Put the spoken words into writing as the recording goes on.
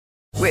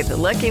With the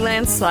Lucky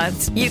Land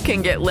Slots, you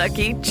can get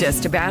lucky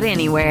just about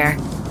anywhere.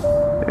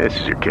 This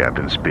is your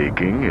captain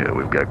speaking.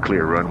 We've got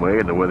clear runway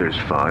and the weather's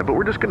fine, but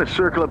we're just going to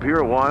circle up here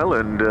a while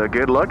and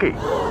get lucky.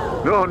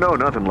 No,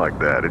 nothing like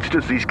that. It's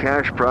just these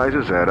cash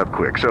prizes add up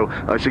quick. So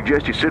I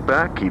suggest you sit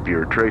back, keep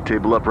your tray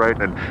table upright,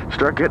 and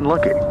start getting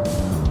lucky.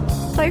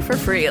 Play for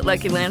free at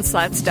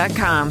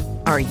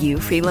LuckyLandSlots.com. Are you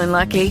feeling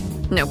lucky?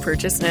 No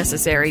purchase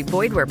necessary.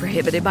 Void where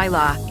prohibited by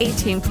law.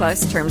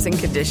 18+ terms and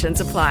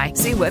conditions apply.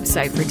 See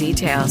website for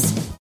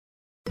details.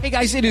 Hey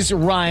guys, it is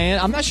Ryan.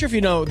 I'm not sure if you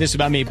know this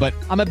about me, but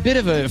I'm a bit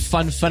of a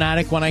fun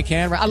fanatic when I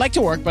can. I like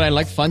to work, but I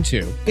like fun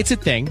too. It's a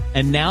thing.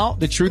 And now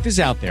the truth is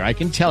out there. I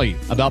can tell you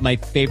about my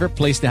favorite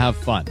place to have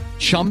fun.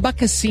 Chumba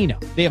Casino.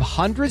 They have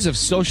hundreds of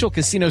social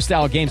casino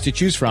style games to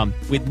choose from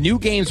with new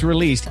games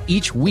released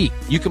each week.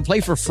 You can play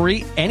for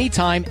free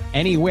anytime,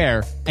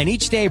 anywhere. And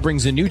each day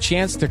brings a new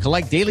chance to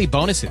collect daily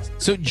bonuses.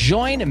 So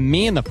join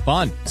me in the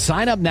fun.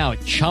 Sign up now at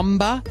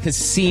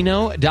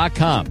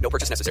ChumbaCasino.com. No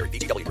purchase necessary.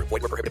 VGW. Void where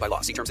prohibited by law.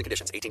 See terms and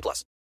conditions.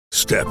 18+.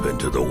 Step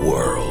into the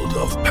world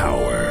of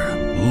power,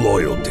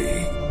 loyalty,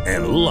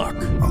 and luck.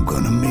 I'm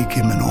gonna make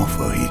him an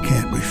offer he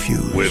can't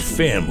refuse. With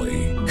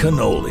family,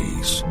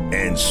 cannolis,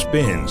 and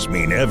spins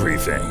mean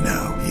everything.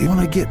 Now, you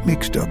wanna get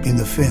mixed up in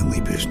the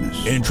family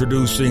business.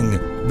 Introducing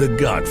The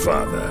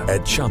Godfather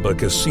at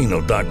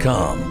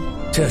ChumbaCasino.com.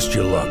 Test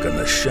your luck in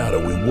the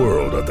shadowy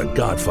world of The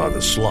Godfather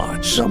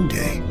slot.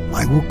 Someday,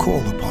 I will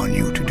call upon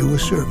you to do a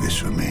service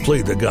for me.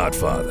 Play The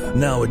Godfather,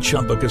 now at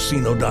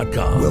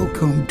ChumbaCasino.com.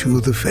 Welcome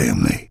to the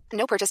family.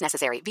 No purchase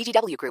necessary.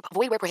 VGW Group.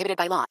 Void where prohibited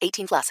by law.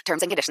 18+.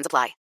 Terms and conditions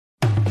apply.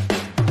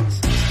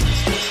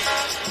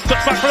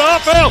 Touch back for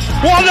Arfield.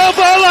 What a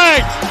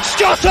volley!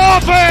 Scott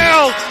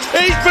Arfield!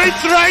 He's been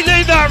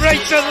training that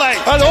recently.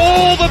 And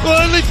all the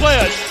Burnley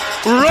players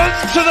run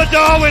to the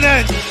Darwin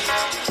end.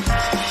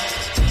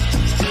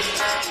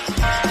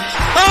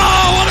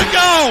 Oh, what a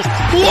goal!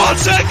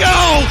 What a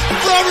goal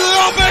from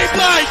Robbie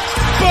Blake!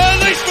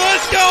 Burnley's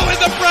first goal in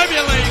the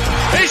Premier League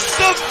is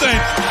something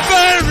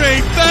very,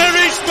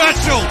 very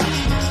special.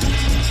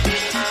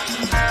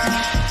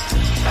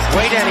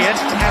 Wade Elliott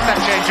has that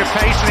change of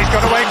pace and he's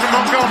got away from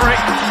Montgomery.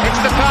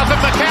 It's the path of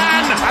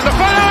McCann and the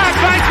follow-up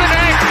finds the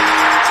net.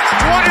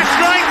 What a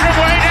strike from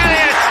Wade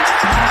Elliott!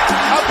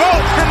 A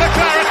bolt from the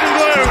claret and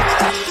blue.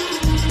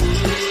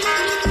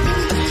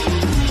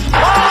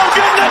 Oh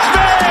goodness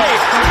me!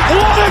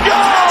 What a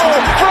goal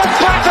from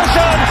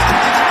Patterson!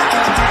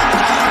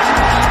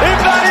 If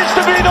that is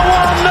to be the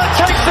one that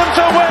takes them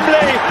to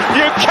Wembley,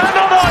 you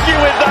cannot argue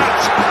with that.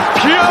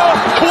 Pure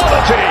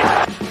quality.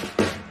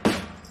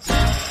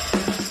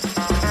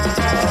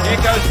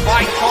 Here goes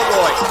Mike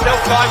Conroy. Still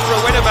time for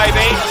a winner,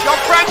 maybe.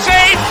 John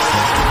Francis!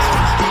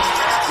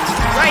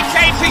 They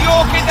came to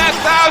York in their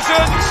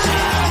thousands.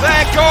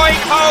 They're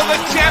going home as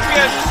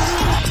champions.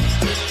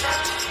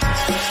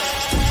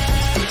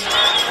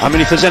 I mean,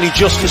 if there's any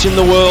justice in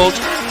the world,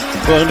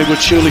 Burnley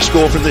would surely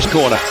score from this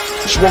corner.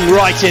 Swung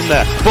right in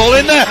there. Ball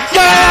in there.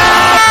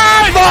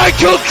 Yeah!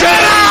 Michael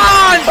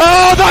Keane!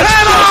 Oh, that's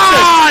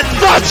justice!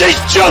 That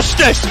is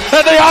justice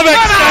at the Amex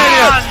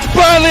Stadium.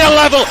 Burnley are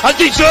level and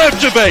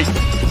deserve to be.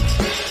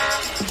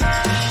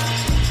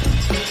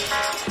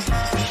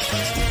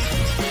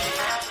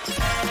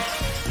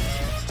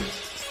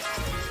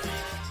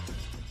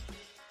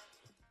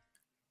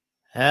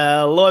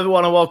 Hello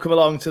everyone and welcome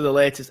along to the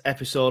latest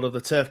episode of the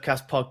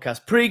Turfcast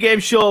podcast pre-game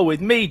show with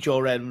me, Joe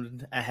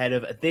Redmond, ahead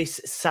of this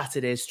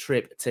Saturday's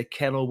trip to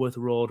Kenilworth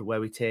Road where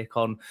we take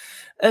on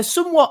a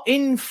somewhat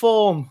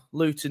in-form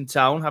Luton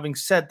Town. Having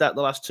said that,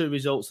 the last two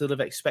results that have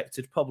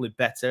expected probably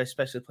better,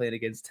 especially playing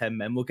against 10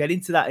 men. We'll get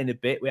into that in a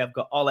bit. We have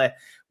got Ole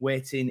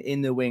waiting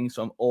in the wings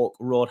from Oak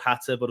Road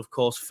Hatter, but of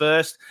course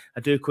first I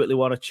do quickly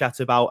want to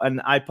chat about,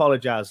 and I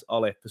apologise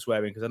Ole for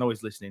swearing because I know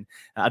he's listening,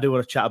 I do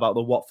want to chat about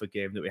the Watford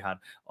game that we had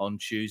on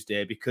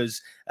Tuesday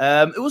because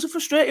it was a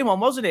frustrating one,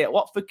 wasn't it?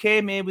 Watford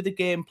came here with a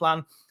game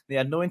plan. They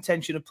had no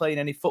intention of playing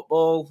any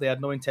football. They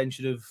had no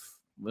intention of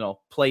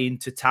playing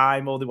to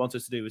time. All they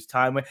wanted to do was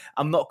time.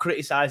 I'm not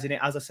criticising it.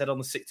 As I said on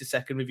the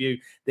 60-second review,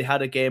 they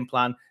had a game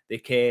plan. They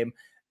came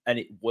and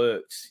it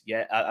worked.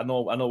 Yeah, I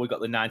know we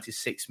got the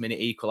 96-minute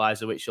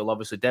equaliser, which will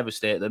obviously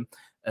devastate them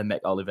and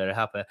make Ollie very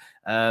happy.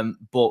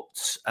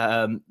 But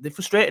they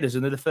frustrated us,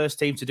 and they're the first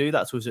team to do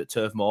that to us at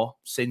Turf Moor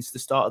since the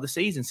start of the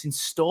season,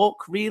 since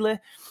Stoke, really.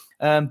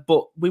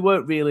 But we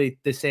weren't really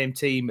the same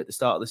team at the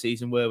start of the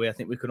season, were we? I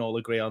think we can all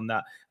agree on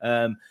that.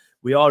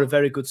 We are a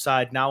very good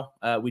side now.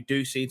 We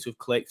do seem to have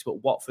clicked,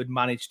 but Watford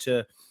managed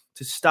to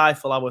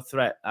stifle our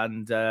threat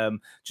and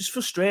just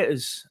frustrate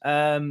us.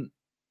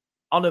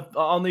 On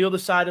the other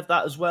side of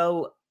that as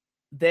well,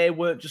 they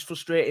weren't just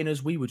frustrating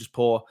us, we were just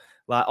poor.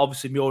 Like,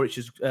 obviously,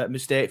 Murich's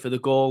mistake for the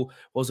goal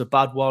was a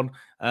bad one.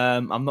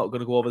 I'm not going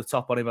to go over the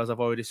top on him, as I've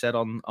already said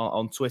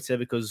on Twitter,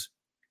 because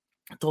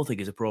I don't think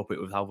it's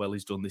appropriate with how well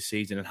he's done this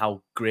season and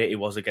how great he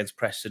was against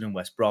Preston and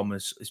West Brom.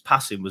 His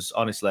passing was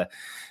honestly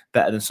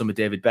better than some of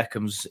David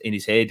Beckham's in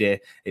his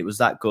heyday. It was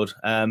that good.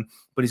 But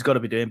he's got to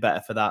be doing better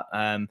for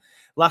that.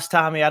 Last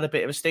time he had a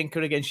bit of a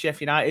stinker against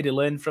Sheffield United. He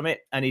learned from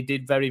it and he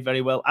did very,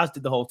 very well, as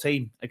did the whole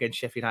team against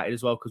Sheffield United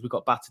as well, because we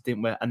got battered,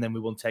 didn't we? And then we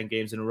won 10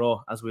 games in a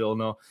row, as we all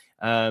know.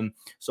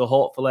 So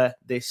hopefully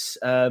this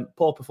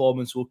poor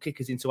performance will kick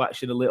us into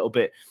action a little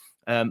bit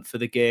for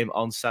the game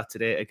on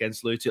Saturday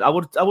against Luton. I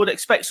would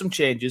expect some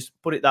changes,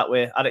 put it that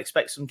way. I'd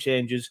expect some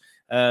changes.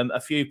 A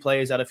few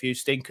players had a few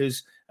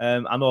stinkers. I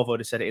know I've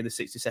already said it in the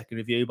 60-second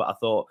review, but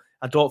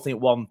I don't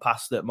think one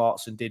pass that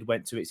Martson did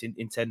went to its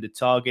intended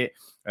target.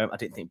 I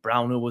didn't think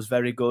Brownhill was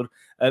very good.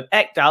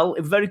 Ekdal,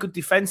 very good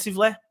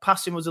defensively.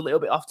 Passing was a little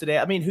bit off today.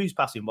 I mean, whose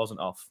passing wasn't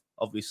off,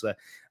 obviously.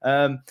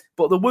 But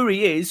the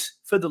worry is,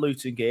 for the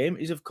Luton game,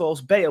 is, of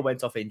course, Bayer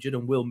went off injured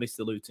and will miss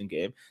the Luton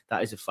game.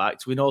 That is a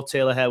fact. We know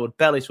Taylor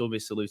Harewood-Bellis will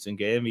miss the Luton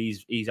game.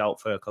 He's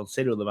out for a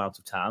considerable amount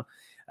of time.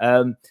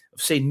 I've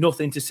seen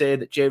nothing to say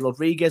that Jay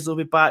Rodriguez will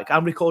be back.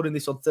 I'm recording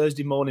this on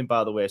Thursday morning,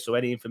 by the way, so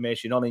any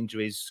information on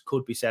injuries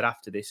could be said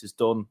after this is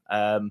done.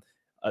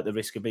 At the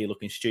risk of me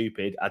looking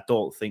stupid, I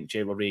don't think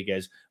Jay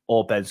Rodriguez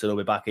or Benson will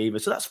be back either.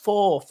 So that's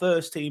 4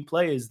 first-team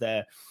players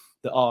there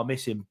that are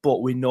missing,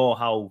 but we know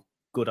how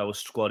good our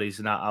squad is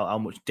and how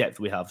much depth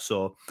we have.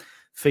 So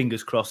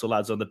fingers crossed the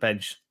lads on the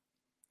bench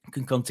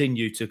can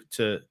continue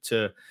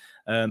to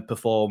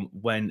perform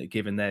when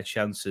given their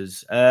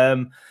chances.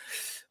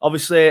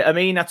 Obviously,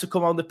 Amin had to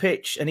come on the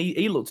pitch, and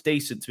he looked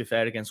decent, to be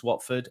fair, against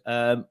Watford.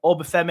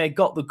 Obafemi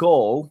got the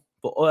goal,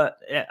 but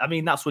I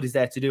mean, that's what he's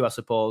there to do, I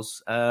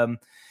suppose. But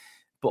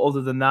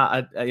other than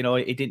that,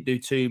 he didn't do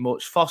too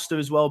much. Foster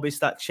as well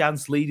missed that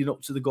chance leading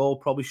up to the goal.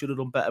 Probably should have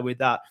done better with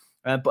that.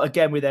 But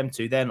again, with them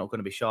two, they're not going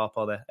to be sharp,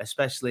 are they?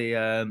 Especially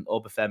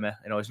Obafemi.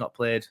 He's not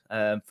played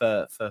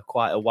for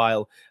quite a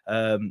while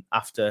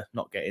after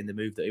not getting the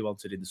move that he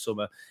wanted in the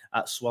summer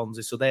at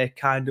Swansea. So they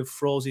kind of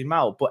froze him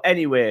out. But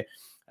anyway,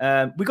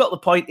 we got the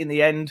point in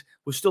the end.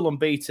 We're still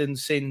unbeaten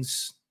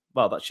since,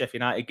 that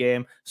Sheffield United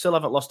game. Still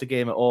haven't lost a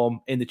game at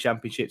home in the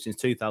Championship since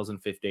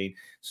 2015.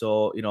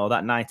 So,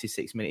 that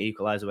 96-minute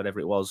equaliser,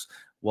 whatever it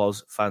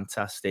was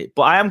fantastic.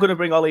 But I am going to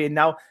bring Ollie in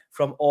now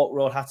from Oak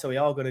Road Hatter. We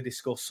are going to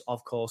discuss,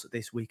 of course,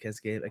 this weekend's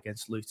game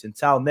against Luton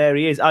Town. There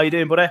he is. How are you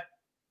doing, buddy?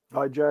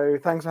 Hi, Joe.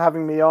 Thanks for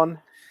having me on.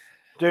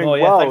 Doing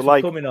well. Thanks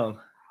for coming on.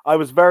 I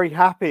was very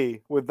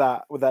happy with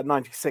that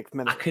 96th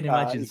minute. I could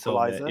imagine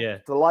equaliser. So. Yeah,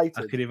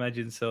 delighted. I could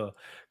imagine so.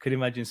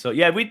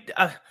 Yeah,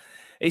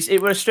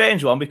 it was a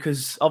strange one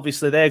because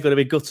obviously they're going to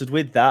be gutted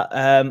with that.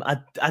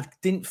 I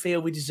didn't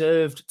feel we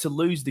deserved to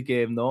lose the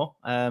game though.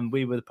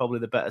 We were probably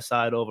the better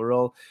side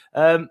overall.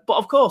 But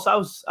of course, I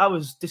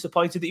was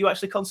disappointed that you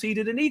actually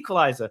conceded an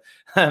equaliser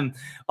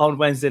on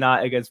Wednesday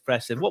night against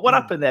Preston. What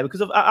happened there?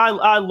 Because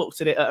I looked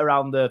at it at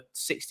around the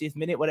 60th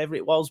minute, whatever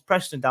it was.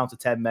 Preston down to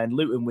 10 men,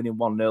 Luton winning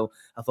 1-0.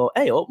 I thought,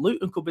 hey,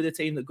 Luton could be the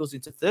team that goes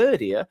into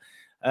third here.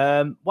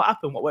 What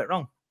happened? What went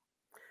wrong?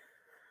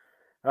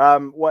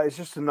 Well, it's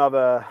just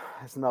another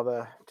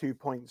 2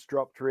 points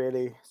dropped,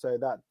 really. So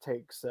that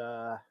takes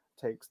the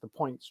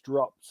points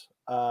dropped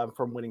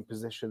from winning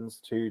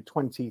positions to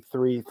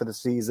 23 for the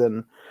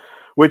season,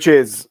 which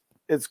it's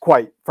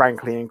quite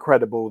frankly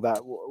incredible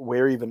that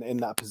we're even in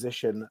that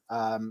position.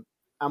 And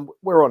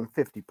we're on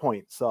 50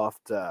 points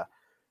after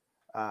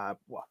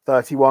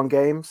 31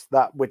 games.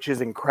 Which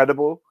is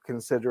incredible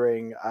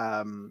considering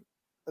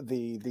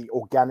the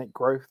organic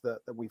growth that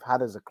we've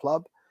had as a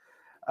club.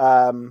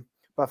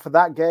 But for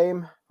that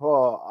game,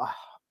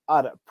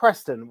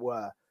 Preston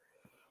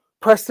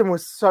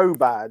was so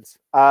bad.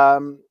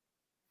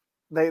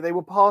 They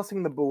were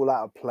passing the ball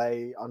out of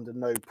play under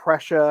no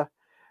pressure,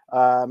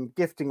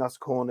 gifting us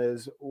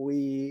corners.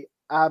 We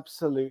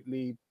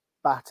absolutely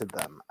battered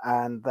them,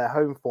 and their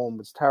home form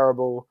was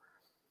terrible.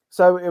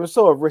 So it was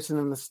sort of written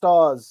in the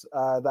stars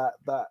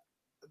that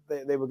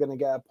they were going to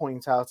get a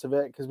point out of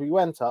it because we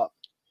went up,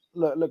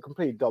 look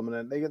completely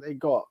dominant. They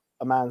got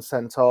a man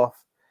sent off.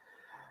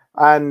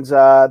 And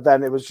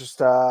then it was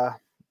just a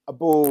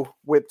ball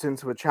whipped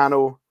into a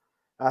channel.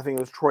 I think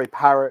it was Troy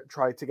Parrott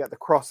tried to get the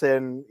cross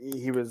in.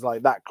 He was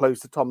like that close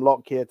to Tom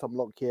Lockyer. Tom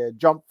Lockyer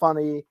jumped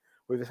funny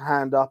with his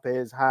hand up,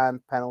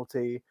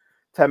 penalty.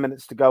 10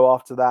 minutes to go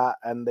after that.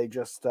 And they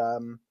just,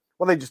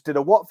 they just did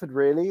a Watford,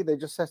 really. They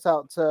just set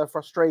out to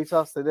frustrate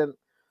us. They didn't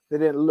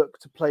look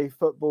to play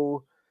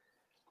football.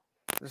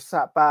 Just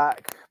sat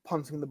back,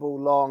 punting the ball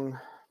long,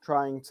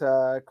 trying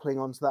to cling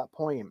on to that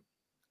point.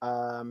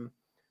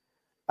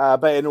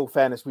 But in all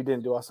fairness, we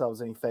didn't do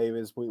ourselves any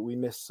favors. We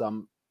missed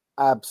some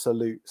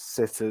absolute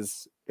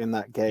sitters in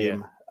that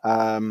game.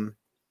 Yeah.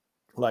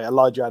 Like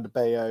Elijah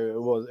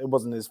Adebayo, it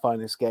wasn't his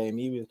finest game.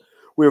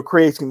 We were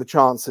creating the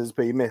chances,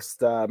 but he missed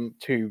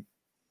 2,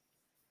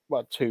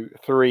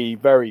 3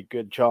 very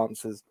good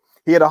chances.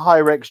 He had a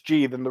higher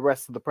XG than the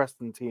rest of the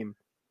Preston team,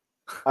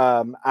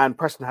 and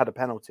Preston had a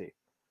penalty.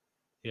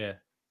 Yeah,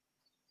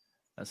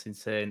 that's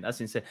insane.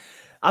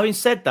 Having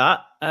said that,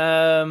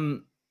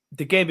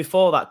 the game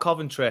before that,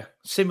 Coventry,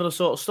 similar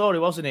sort of story,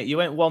 wasn't it? You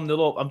went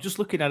 1-0 up. I'm just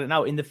looking at it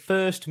now in the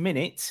first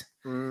minute,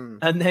 and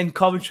then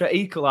Coventry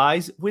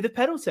equalised with a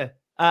penalty.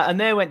 And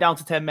they went down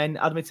to 10 men,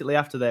 admittedly,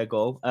 after their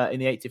goal in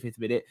the 85th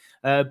minute.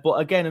 But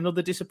again,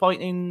 another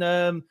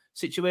disappointing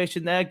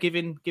situation there,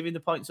 giving the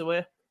points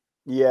away.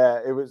 Yeah,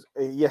 it was.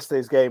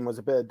 Yesterday's game was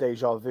a bit of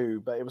deja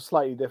vu, but it was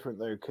slightly different,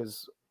 though,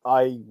 because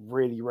I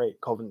really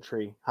rate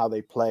Coventry, how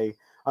they play.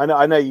 I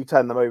know you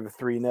turned them over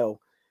 3-0.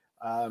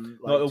 Like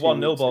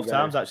 1-0 both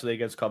times, actually,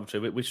 against Coventry.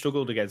 We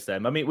struggled against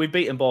them. I mean, we've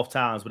beaten both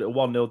times, but it was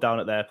 1-0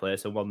 down at their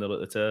place and 1-0 at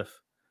the Turf.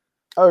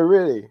 Oh,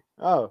 really?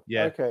 Oh,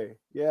 yeah. Okay.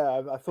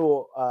 Yeah, I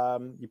thought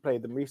you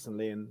played them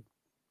recently and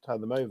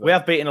turned them over. We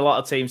have beaten a lot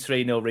of teams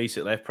 3-0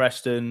 recently.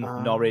 Preston,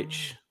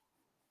 Norwich.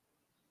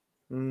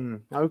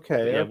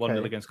 Okay. Yeah,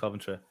 1-0 against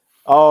Coventry.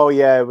 Oh,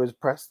 yeah, it was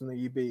Preston that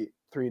you beat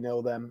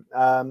 3-0 them.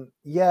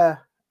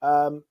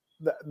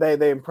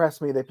 They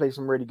impressed me. They played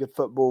some really good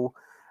football.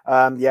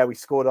 We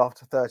scored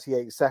after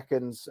 38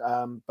 seconds,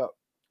 but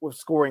with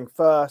scoring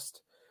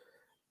first,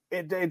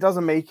 it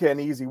doesn't make it an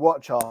easy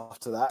watch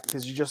after that,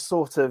 because you just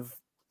sort of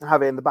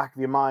have it in the back of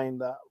your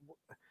mind that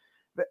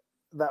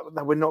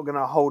we're not going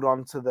to hold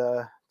on to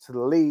the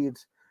lead.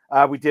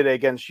 We did it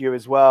against you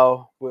as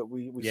well.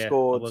 We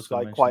scored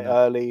quite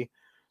early,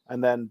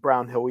 and then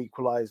Brownhill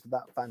equalised with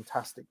that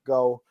fantastic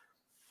goal.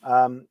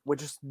 We're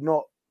just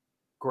not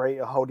great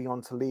at holding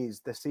on to leads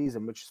this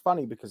season, which is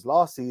funny because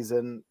last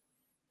season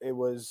it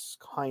was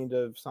kind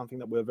of something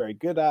that we were very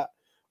good at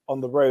on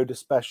the road,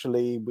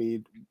 especially.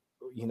 We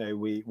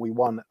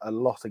won a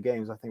lot of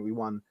games. I think we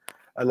won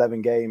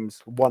 11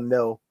 games,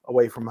 1-0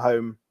 away from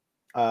home.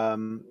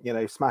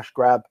 Smash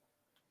grab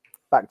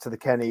back to the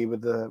Kenny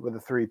with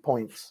the 3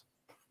 points.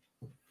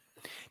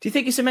 Do you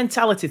think it's a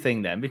mentality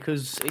thing then?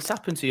 Because it's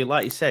happened to you,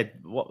 like you said,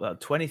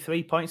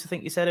 23 points, I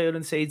think you said earlier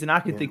in the season. I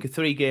can think of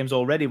 3 games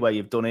already where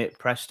you've done it.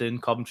 Preston,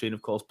 Coventry, and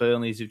of course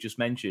Burnley, as you've just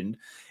mentioned.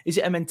 Is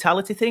it a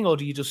mentality thing, or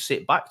do you just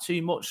sit back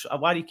too much?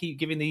 Why do you keep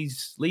giving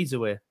these leads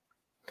away?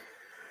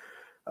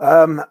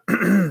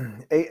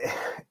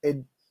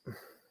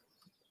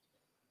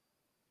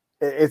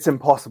 It's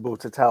impossible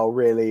to tell,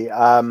 really.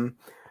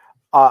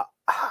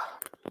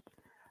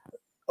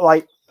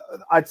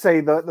 I'd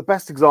say the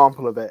best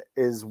example of it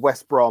is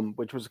West Brom,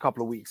 which was a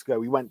couple of weeks ago.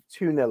 We went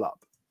 2-0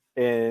 up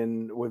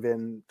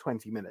within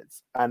 20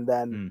 minutes. And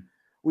then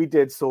we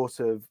did sort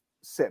of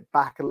sit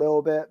back a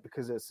little bit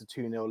because it's a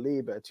 2-0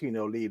 lead, but a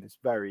 2-0 lead is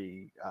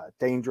very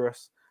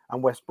dangerous.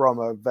 And West Brom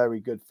are a very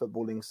good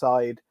footballing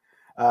side.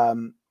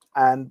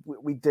 And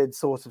we did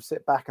sort of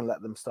sit back and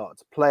let them start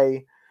to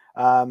play.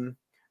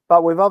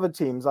 But with other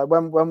teams, like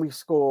when we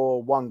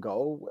score 1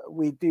 goal,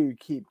 we do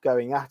keep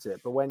going at it.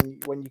 But when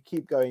you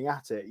keep going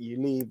at it, you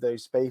leave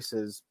those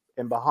spaces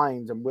in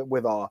behind. And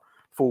with our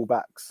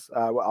fullbacks,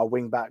 our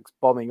wing backs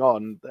bombing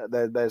on,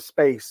 there's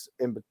space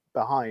in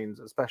behind,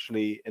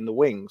 especially in the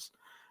wings.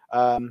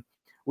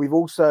 We've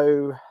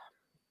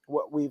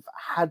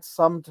had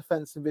some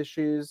defensive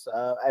issues.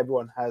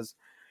 Everyone has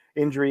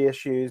injury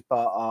issues,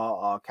 but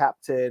our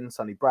captain,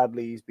 Sonny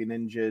Bradley, has been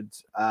injured.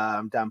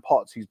 Dan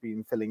Potts, who's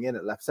been filling in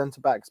at left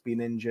centre-back, has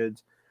been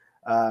injured.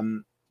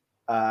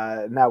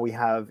 Now we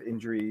have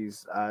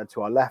injuries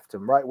to our left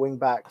and right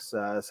wing-backs.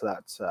 So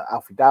that's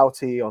Alfie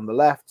Doughty on the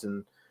left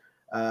and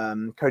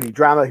Cody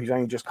Drammer, who's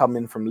only just come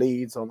in from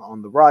Leeds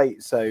on the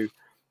right. So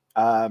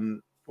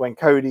when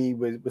Cody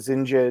was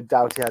injured,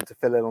 Doughty had to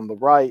fill in on the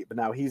right, but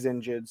now he's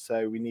injured,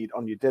 so we need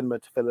Onyedinma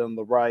to fill in on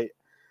the right.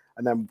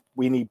 And then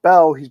we need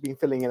Bell, who's been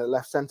filling in at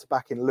left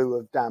centre-back in lieu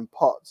of Dan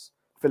Potts,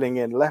 filling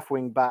in left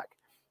wing-back.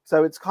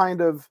 So it's kind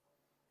of,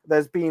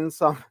 there's been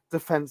some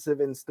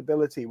defensive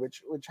instability,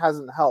 which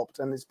hasn't helped.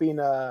 And it's been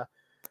a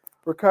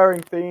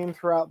recurring theme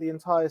throughout the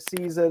entire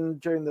season.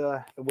 During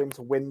the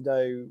winter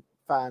window,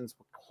 fans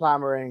were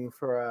clamouring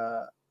for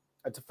a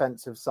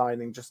defensive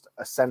signing, just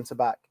a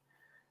centre-back.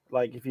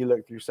 Like, if you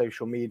look through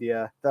social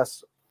media,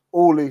 that's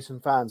all Luton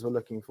fans were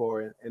looking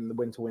for in the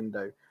winter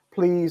window.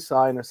 Please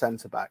sign a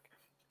centre-back.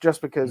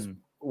 Just because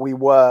we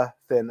were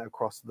thin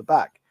across the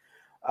back.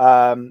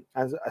 And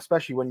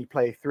especially when you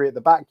play 3 at the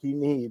back, you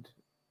need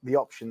the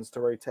options to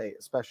rotate,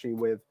 especially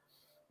with,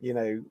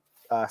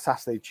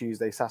 Saturday,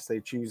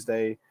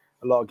 Tuesday,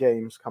 a lot of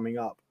games coming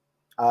up.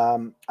 I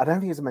don't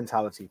think it's a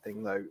mentality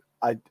thing, though.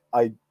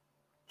 I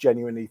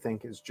genuinely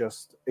think it's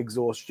just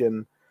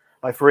exhaustion.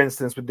 Like, for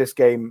instance, with this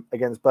game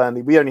against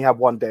Burnley, we only have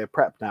 1 day of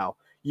prep now.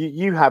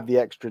 You have the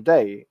extra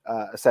day,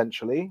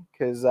 essentially,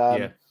 because...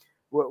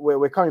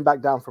 We're coming back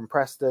down from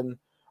Preston.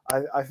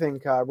 I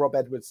think Rob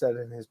Edwards said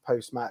in his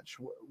post-match,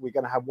 we're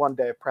going to have 1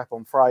 day of prep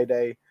on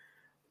Friday,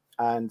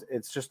 and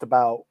it's just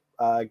about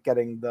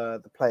getting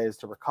the players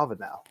to recover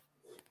now.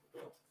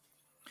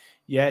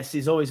 Yes,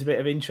 there's always a bit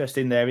of interest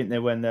in there, isn't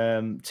there,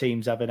 when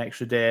teams have an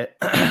extra day.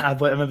 I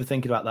remember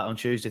thinking about that on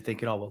Tuesday,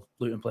 thinking, oh, well,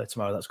 Luton play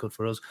tomorrow, that's good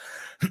for us.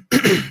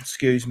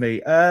 Excuse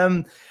me.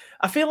 I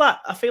feel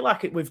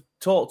like we've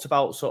talked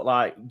about sort of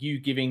like you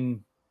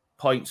giving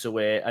points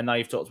away, and now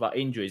you've talked about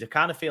injuries. I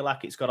kind of feel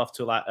like it's got off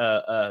to like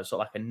a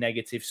sort of like a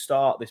negative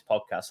start, this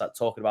podcast, like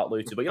talking about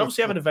Luton. But you're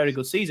obviously having a very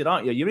good season,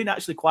 aren't you? You're in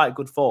actually quite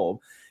good form.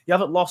 You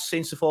haven't lost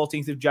since the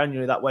 14th of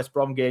January, that West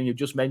Brom game you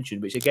just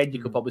mentioned, which again,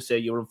 you could probably say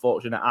you're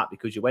unfortunate at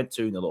because you went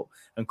 2-0 up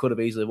and could have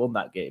easily won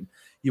that game.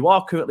 You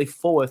are currently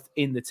 4th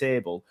in the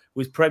table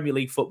with Premier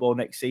League football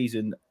next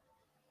season.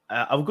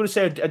 I'm going to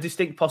say a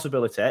distinct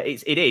possibility.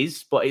 It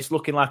is, but it's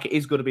looking like it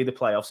is going to be the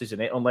playoffs, isn't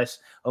it?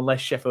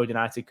 Unless Sheffield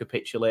United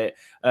capitulate,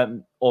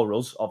 or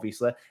us,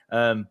 obviously.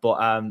 But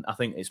I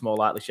think it's more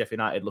likely Sheffield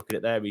United looking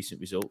at their recent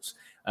results.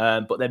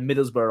 But then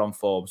Middlesbrough on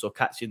form, so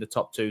catching the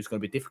top 2 is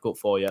going to be difficult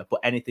for you.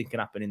 But anything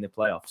can happen in the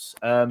playoffs.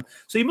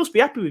 So you must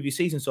be happy with your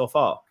season so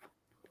far.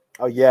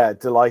 Oh yeah,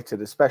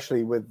 delighted,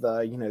 especially with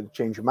the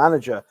change of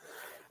manager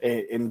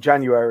in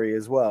January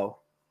as well.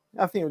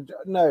 I think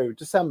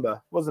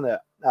December, wasn't it?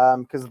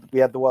 Because we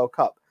had the World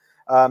Cup.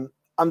 I'm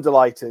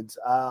delighted.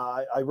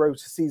 I wrote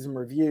a season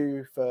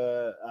review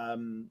for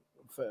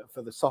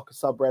the soccer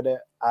subreddit,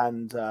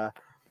 and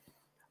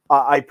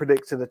I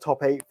predicted a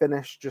top 8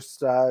 finish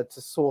just to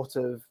sort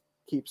of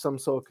keep some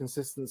sort of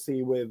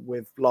consistency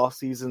with last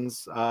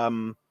season's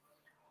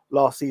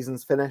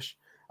finish.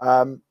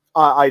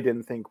 I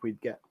didn't think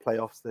we'd get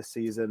playoffs this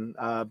season,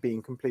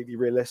 being completely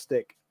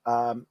realistic.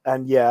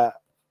 And yeah,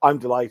 I'm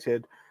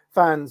delighted.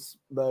 Fans,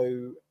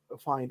 though,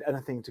 find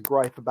anything to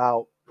gripe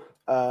about,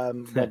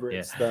 whether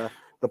it's the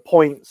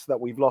points that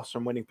we've lost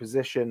from winning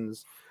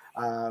positions,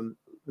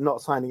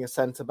 not signing a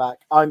centre back.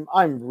 I'm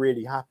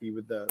really happy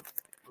with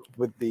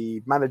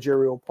the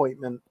managerial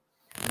appointment,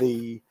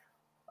 the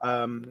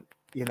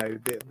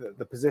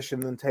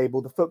position and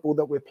table, the football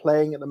that we're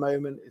playing at the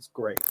moment is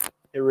great.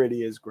 It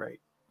really is great.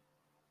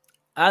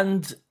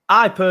 And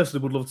I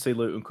personally would love to see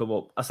Luton come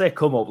up. I say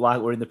come up like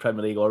we're in the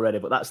Premier League already,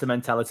 but that's the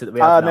mentality that we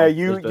have now. No,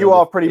 you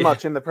are pretty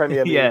much in the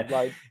Premier League. Yeah.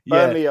 Like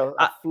Burnley are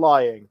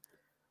flying.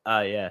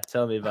 Yeah,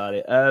 tell me about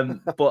it.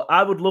 But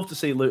I would love to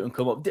see Luton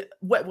come up.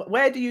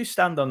 Where do you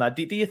stand on that?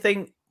 Do you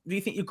think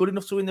you're good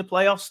enough to win the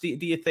playoffs? Do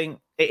you think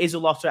it is a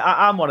lottery?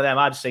 I'm one of them.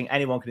 I just think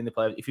anyone can in the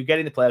playoffs. If you get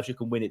in the playoffs, you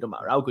can win. It doesn't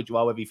matter how good you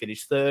are, whether you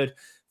finish 3rd,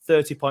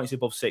 30 points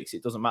above 6.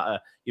 It doesn't matter.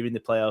 You're in the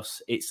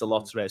playoffs. It's the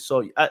lottery.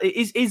 So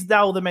is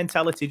now the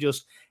mentality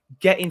just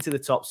get into the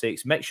top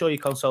 6, make sure you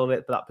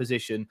consolidate that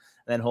position, and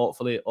then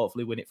hopefully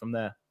win it from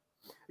there?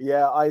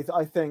 Yeah,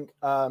 I think.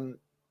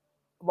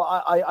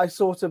 I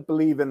sort of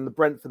believe in the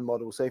Brentford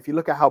model. So if you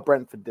look at how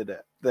Brentford did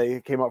it,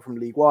 they came up from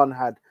League One,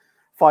 had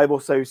 5 or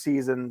so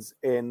seasons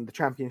in the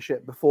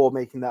Championship before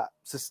making that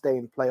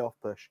sustained playoff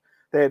push.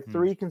 They had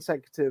 3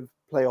 consecutive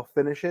playoff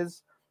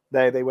finishes.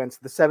 They went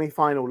to the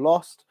semi-final,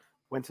 lost,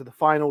 went to the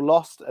final,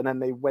 lost, and then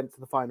they went to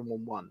the final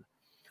and won.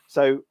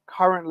 So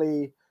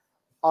currently,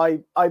 I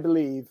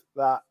believe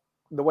that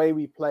the way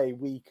we play,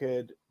 we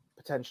could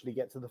potentially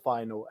get to the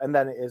final, and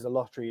then it is a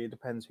lottery. It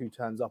depends who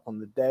turns up on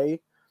the day.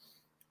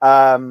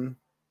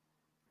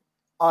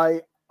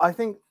 I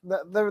think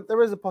that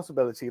there is a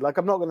possibility. Like,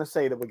 I'm not going to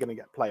say that we're going to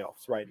get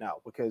playoffs right now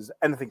because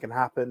anything can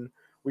happen.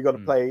 We got to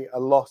play a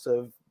lot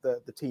of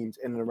the teams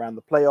in and around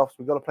the playoffs.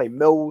 We've got to play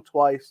Millwall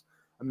twice,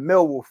 and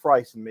Millwall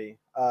frighten me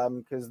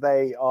because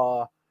they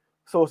are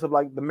sort of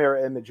like the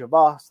mirror image of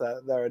us.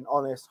 They're an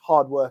honest,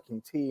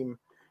 hardworking team,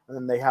 and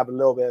then they have a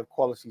little bit of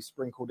quality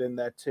sprinkled in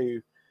there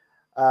too.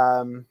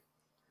 But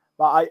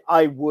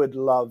I would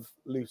love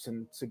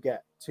Luton to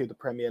get to the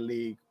Premier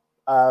League.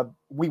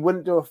 We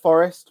wouldn't do a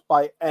Forest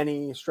by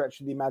any stretch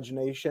of the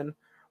imagination.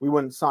 We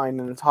wouldn't sign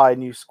an entire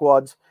new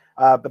squad,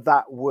 but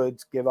that would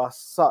give us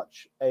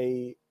such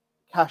a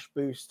cash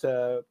boost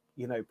to,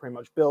 pretty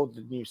much build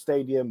a new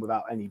stadium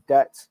without any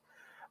debt.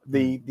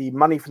 The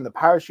money from the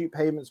parachute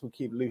payments would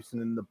keep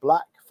Luton in the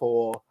black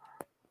for,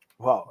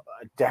 a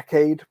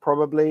decade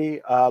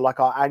probably. Like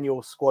our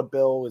annual squad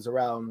bill is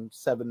around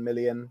 7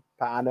 million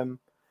per annum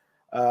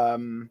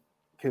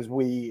because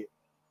we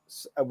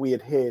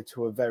adhere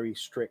to a very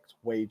strict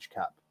wage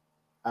cap,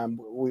 and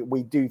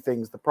we do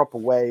things the proper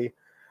way.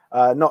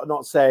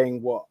 Not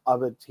saying what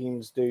other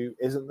teams do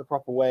isn't the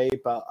proper way,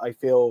 but I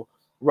feel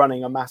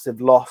running a massive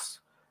loss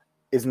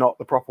is not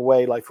the proper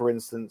way. Like, for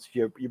instance,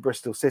 your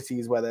Bristol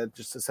Cities, where they're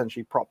just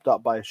essentially propped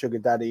up by a sugar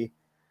daddy.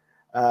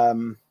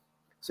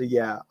 So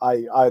yeah,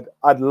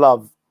 I'd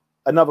love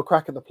another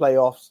crack at the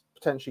playoffs,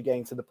 potentially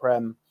getting to the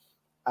Prem,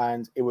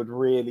 and it would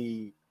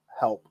really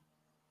help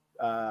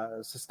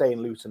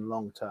sustain Luton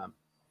long term.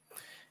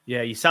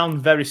 Yeah, you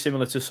sound very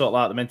similar to sort of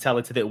like the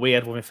mentality that we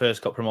had when we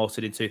first got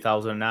promoted in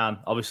 2009.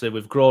 Obviously,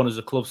 we've grown as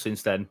a club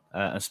since then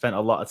and spent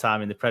a lot of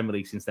time in the Premier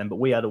League since then, but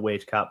we had a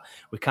wage cap.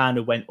 We kind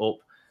of went up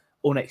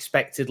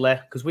unexpectedly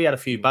because we had a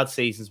few bad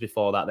seasons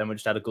before that. Then we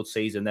just had a good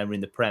season. Then we're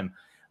in the Prem.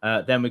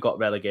 Then we got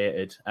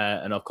relegated.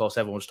 And of course,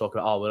 everyone was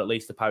talking about, well, at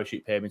least the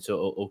parachute payments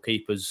will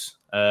keep us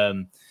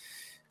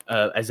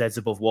as heads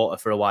above water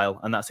for a while,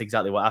 and that's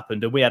exactly what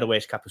happened. And we had a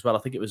wage cap as well. I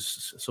think it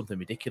was something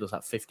ridiculous,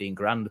 like 15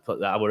 grand.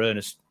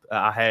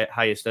 Our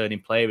highest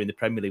earning player in the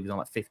Premier League was on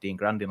like 15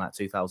 grand in like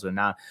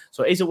 2009.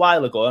 So it is a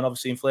while ago, and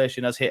obviously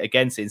inflation has hit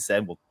again since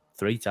then. Well,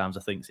 3 times,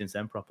 I think, since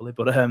then properly.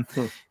 But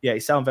yeah,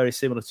 it sounds very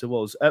similar to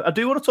us. I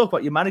do want to talk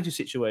about your manager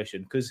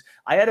situation, because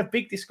I had a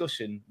big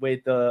discussion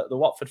with the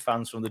Watford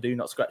fans from the Do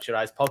Not Scratch Your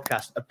Eyes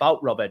podcast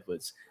about Rob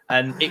Edwards,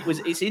 and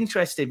it's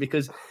interesting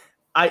because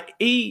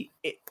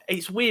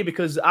it's weird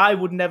because I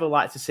would never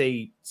like to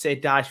say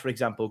Dyche, for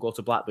example, go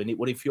to Blackburn. It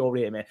would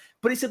infuriate me.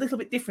 But it's a little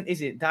bit different,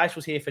 isn't it? Dyche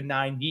was here for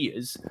 9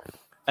 years.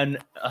 And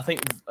I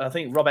think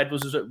Rob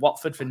Edwards was at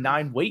Watford for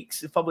 9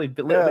 weeks, probably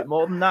a little bit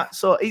more than that.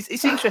 So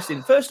it's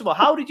interesting. First of all,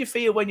 how did you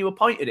feel when you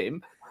appointed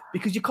him?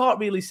 Because you can't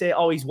really say,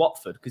 oh, he's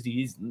Watford, because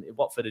he isn't.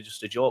 Watford are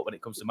just a joke when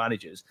it comes to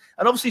managers.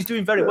 And obviously he's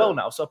doing very well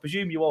now, so I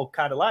presume you all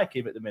kind of like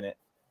him at the minute.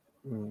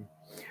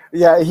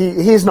 Yeah,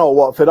 he's not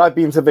Watford. I've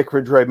been to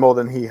Vicarage Road more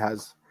than he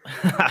has.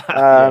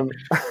 I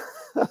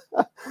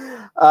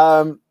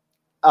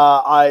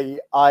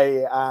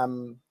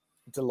am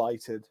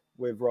delighted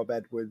with Rob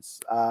Edwards.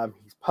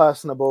 He's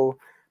personable.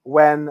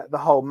 When the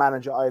whole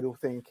manager idol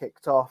thing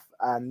kicked off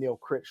and Neil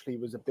Critchley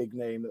was a big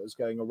name that was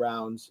going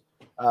around,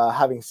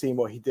 having seen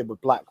what he did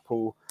with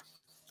Blackpool,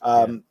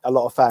 a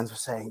lot of fans were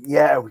saying,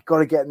 yeah, we've got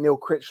to get Neil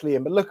Critchley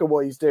in, but look at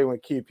what he's doing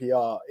with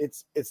QPR.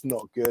 It's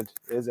not good,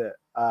 is it?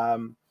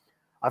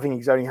 I think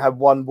he's only had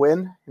 1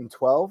 win in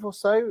 12 or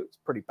so. It's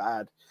pretty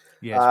bad.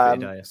 Yeah,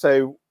 it's pretty dire.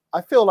 So I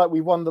feel like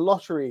we won the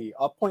lottery.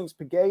 Our points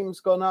per game's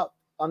gone up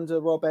under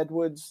Rob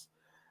Edwards.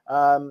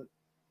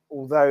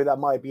 Although that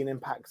might have been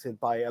impacted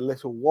by a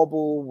little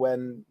wobble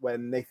when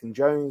Nathan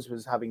Jones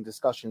was having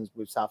discussions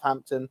with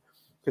Southampton,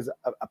 because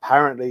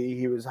apparently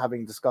he was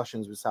having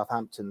discussions with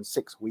Southampton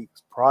 6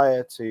 weeks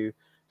prior to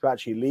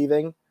actually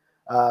leaving,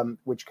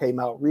 which came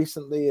out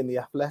recently in The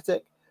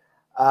Athletic.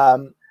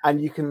 And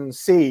you can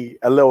see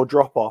a little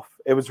drop-off.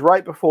 It was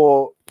right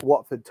before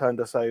Watford turned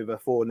us over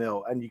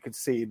 4-0, and you could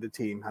see the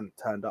team hadn't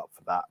turned up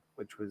for that,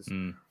 which was...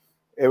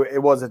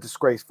 It was a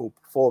disgraceful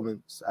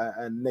performance,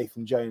 and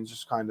Nathan Jones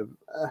just kind of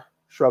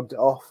shrugged it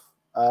off.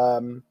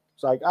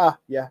 It's like,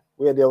 yeah,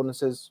 we had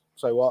illnesses,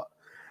 so what?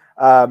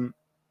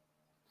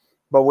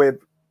 But with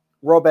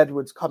Rob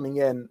Edwards coming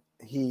in,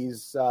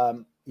 he's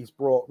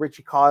brought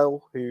Richie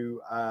Kyle,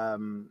 who I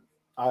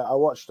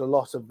watched a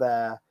lot of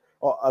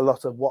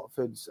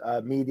Watford's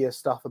media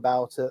stuff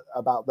about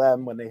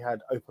them when they had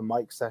open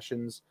mic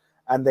sessions,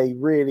 and they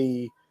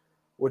really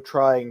were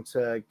trying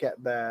to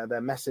get their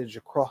message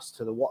across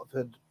to the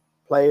Watford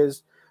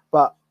players,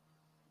 but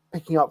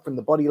picking up from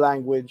the body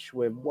language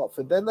with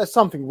Watford, then there's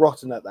something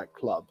rotten at that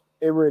club.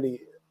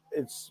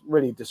 It's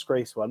really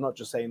disgraceful. I'm not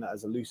just saying that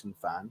as a Luton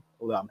fan,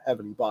 although I'm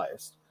heavily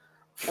biased.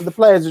 And the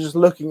players are just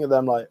looking at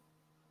them like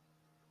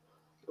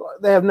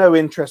they have no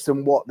interest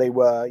in what they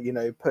were,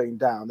 putting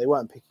down. They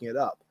weren't picking it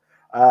up.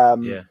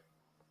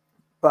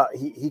 But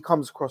he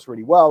comes across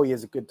really well. He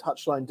has a good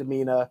touchline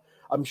demeanor.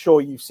 I'm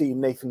sure you've seen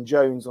Nathan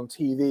Jones on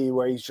TV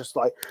where he's just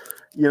like,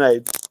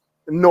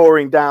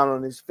 gnawing down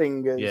on his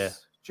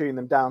fingers, chewing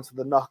them down to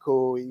the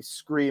knuckle. He's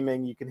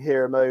screaming. You can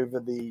hear him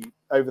over the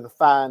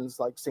fans,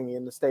 like singing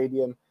in the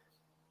stadium.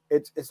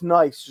 It's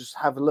nice to just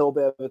have a little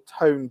bit of a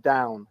toned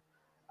down,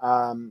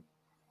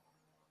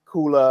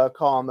 cooler,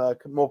 calmer,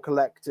 more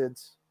collected.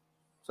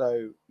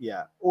 So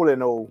yeah, all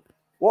in all,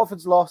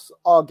 Watford's loss,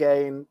 our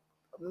gain.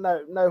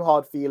 No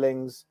hard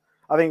feelings.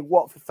 I think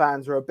Watford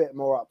fans are a bit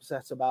more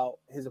upset about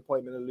his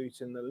appointment at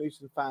Luton than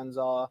Luton fans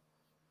are.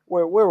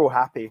 We're all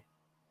happy.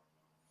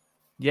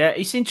 Yeah,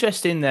 it's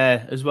interesting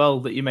there as well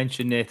that you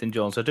mentioned Nathan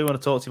Jones. I do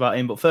want to talk to you about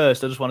him, but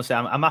first I just want to say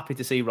I'm happy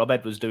to see Rob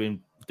Edwards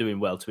doing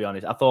well, to be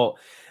honest. I thought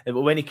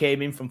when he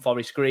came in from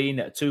Forest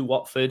Green to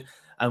Watford,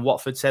 and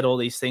Watford said all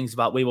these things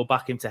about we will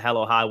back him to hell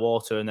or high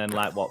water, and then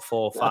 4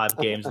 or 5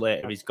 games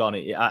later he's gone.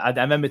 I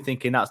remember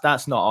thinking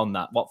that's not on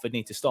that. Watford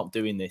need to stop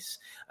doing this.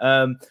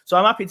 So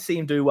I'm happy to see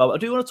him do well. I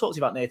do want to talk to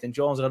you about Nathan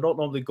Jones, and I don't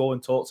normally go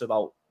and talk to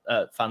about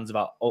fans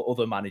about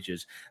other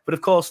managers, but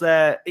of course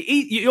you're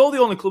the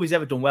only club he's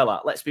ever done well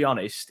at. Let's be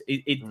honest.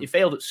 He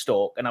failed at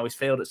Stoke, and now he's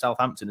failed at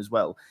Southampton as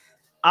well.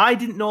 I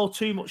didn't know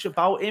too much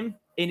about him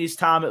in his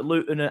time at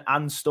Luton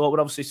and Stoke,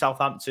 but obviously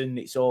Southampton,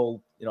 it's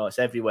all, it's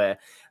everywhere.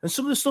 And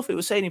some of the stuff it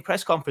was saying in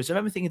press conference, I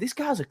remember thinking, this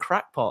guy's a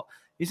crackpot.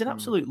 He's an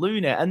absolute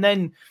loony. And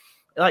then,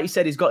 like you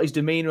said, he's got his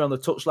demeanour on the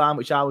touchline,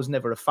 which I was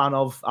never a fan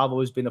of. I've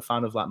always been a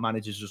fan of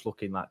managers just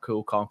looking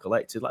cool, calm,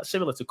 collected,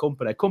 similar to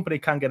Kompany.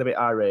 Kompany can get a bit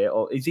irate,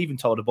 or he's even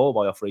told a ball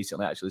boy off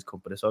recently, actually, his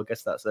Kompany. So I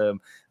guess that's a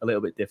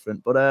little bit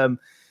different. But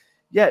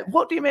yeah,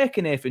 what do you make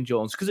of Nathan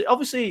Jones? Because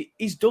obviously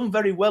he's done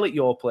very well at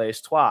your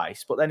place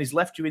twice, but then he's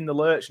left you in the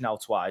lurch now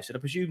twice. And I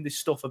presume this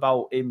stuff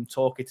about him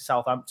talking to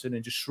Southampton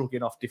and just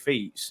shrugging off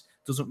defeats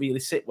doesn't really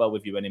sit well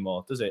with you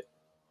anymore, does it?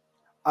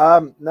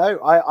 No,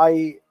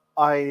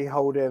 I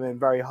hold him in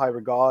very high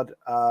regard,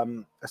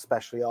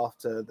 especially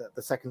after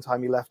the second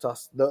time he left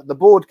us. The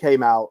board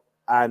came out,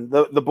 and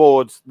the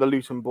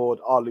Luton board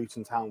are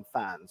Luton Town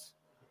fans.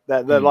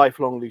 They're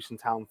lifelong Luton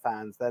Town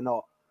fans. They're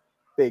not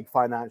big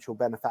financial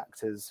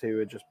benefactors who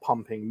are just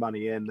pumping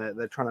money in.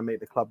 They're trying to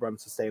make the club run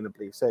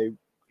sustainably. So,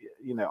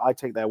 I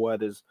take their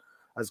word as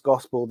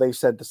gospel. They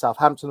said the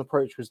Southampton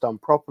approach was done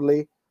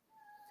properly.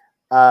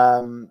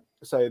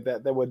 so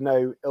that there were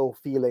no ill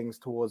feelings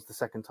towards the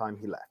second time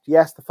he left.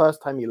 Yes, the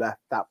first time he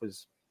left, that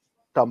was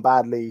done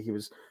badly. He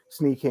was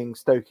sneaking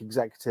Stoke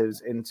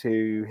executives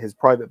into his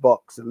private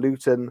box at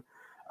Luton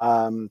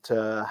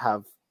to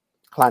have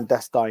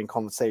clandestine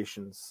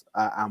conversations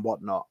and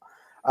whatnot.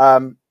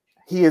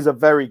 He is a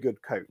very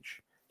good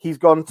coach. He's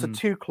gone to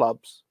two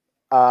clubs.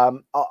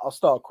 I'll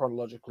start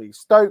chronologically.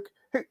 Stoke.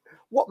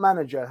 What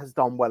manager has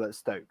done well at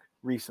Stoke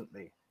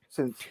recently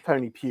since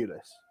Tony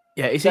Pulis?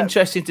 Yeah, it's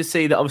interesting to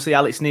see that obviously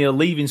Alex Neil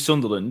leaving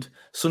Sunderland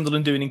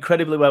doing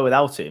incredibly well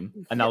without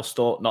him, and now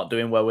Stoke not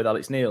doing well with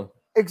Alex Neil.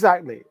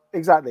 Exactly.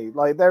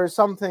 Like, there is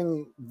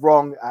something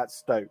wrong at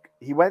Stoke.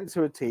 He went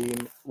to a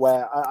team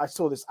where I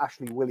saw this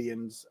Ashley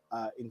Williams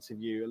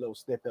interview, a little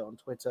snippet on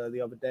Twitter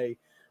the other day,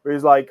 where he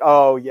was like,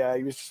 oh, yeah,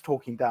 he was just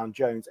talking down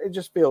Jones. It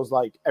just feels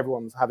like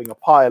everyone's having a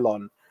pile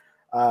on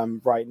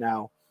right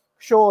now.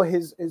 Sure,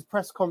 his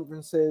press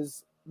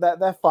conferences,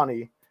 they're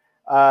funny.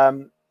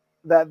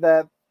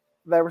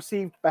 They're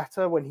received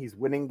better when he's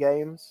winning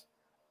games.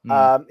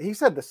 He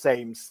said the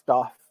same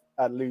stuff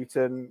at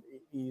Luton.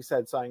 He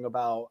said something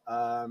about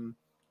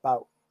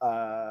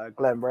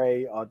Glenn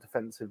Ray, our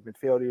defensive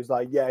midfielder. He was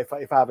like, yeah, if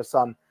I have a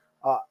son,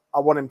 I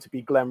want him to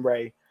be Glenn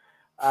Ray.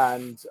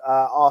 And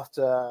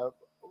after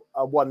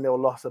a 1-0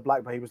 loss at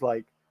Blackburn, he was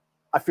like,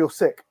 I feel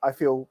sick. I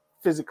feel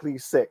physically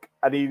sick.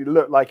 And he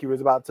looked like he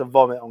was about to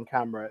vomit on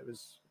camera. It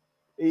was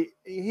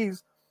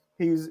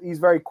He's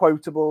very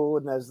quotable,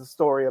 and there's the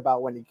story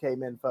about when he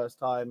came in first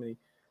time and he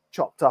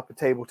chopped up a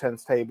table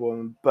tennis table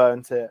and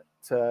burnt it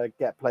to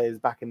get players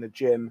back in the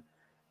gym.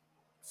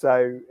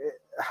 So,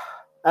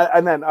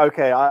 and then,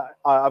 okay,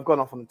 I've gone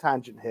off on a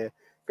tangent here.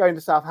 Going to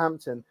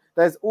Southampton,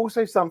 there's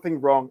also something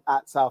wrong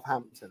at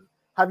Southampton.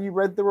 Have you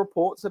read the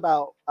reports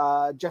about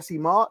Jesse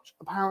March?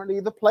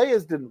 Apparently the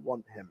players didn't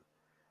want him.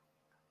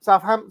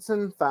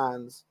 Southampton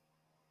fans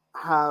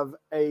have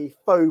a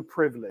faux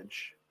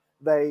privilege.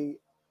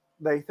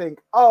 They think,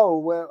 oh,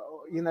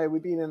 well,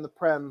 we've been in the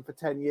Prem for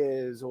 10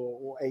 years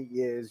or 8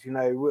 years.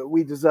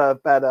 We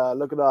deserve better.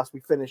 Look at us.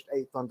 We finished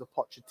 8th under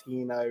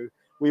Pochettino.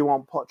 We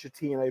want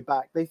Pochettino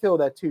back. They feel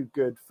they're too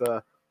good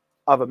for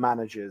other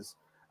managers.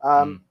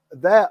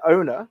 Their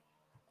owner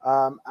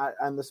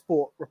and the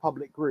Sport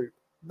Republic Group,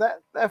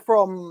 they're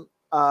from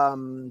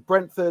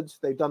Brentford.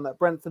 They've done that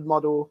Brentford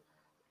model.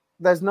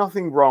 There's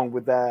nothing wrong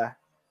with their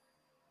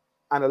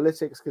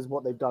analytics because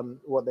what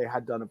they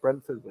had done at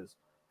Brentford was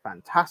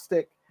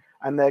fantastic.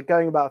 And they're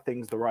going about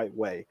things the right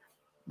way.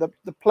 The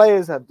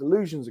players have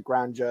delusions of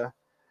grandeur.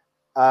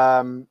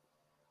 And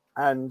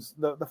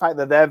the fact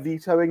that they're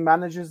vetoing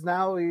managers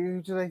now,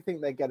 who do they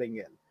think they're getting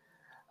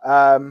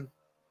in?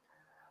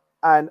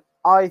 And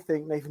I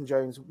think Nathan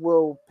Jones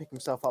will pick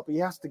himself up. But he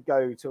has to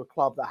go to a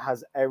club that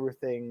has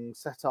everything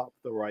set up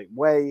the right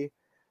way.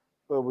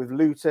 But with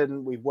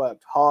Luton, we've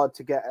worked hard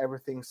to get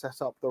everything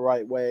set up the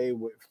right way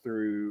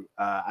through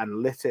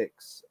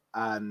analytics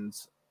and...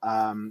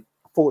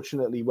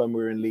 fortunately, when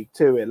we were in League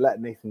Two, it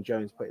let Nathan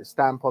Jones put his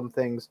stamp on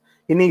things.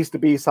 He needs to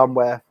be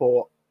somewhere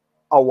for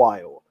a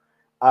while.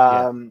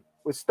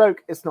 With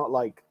Stoke, it's not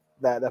like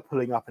they're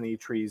pulling up any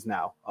trees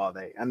now, are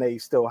they? And they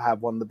still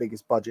have one of the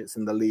biggest budgets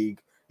in the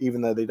league,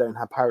 even though they don't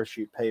have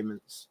parachute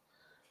payments.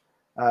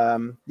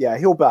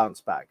 He'll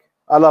bounce back.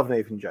 I love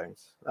Nathan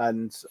Jones.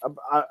 And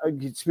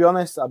to be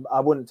honest, I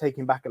wouldn't take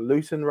him back at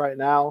Luton right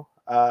now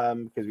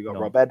because we got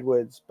Rob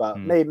Edwards, but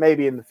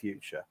maybe in the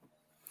future.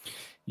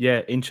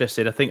 Yeah,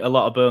 interesting. I think a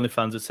lot of Burnley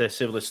fans would say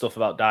similar stuff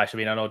about Dyche. I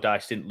mean, I know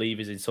Dyche didn't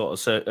leave us in sort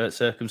of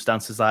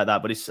circumstances like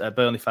that, but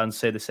Burnley fans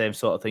say the same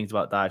sort of things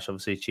about Dyche.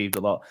 Obviously, achieved a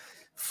lot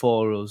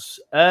for us.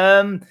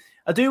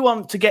 I do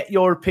want to get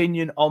your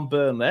opinion on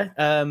Burnley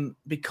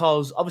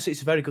because obviously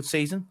it's a very good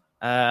season.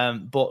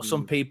 But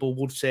some people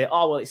would say,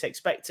 oh, well, it's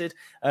expected.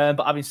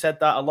 But having said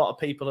that, a lot of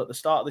people at the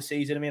start of the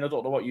season, I mean, I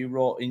don't know what you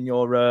wrote in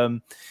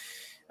your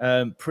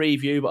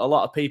preview, but a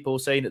lot of people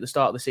saying at the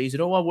start of the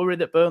season, oh, I'm worried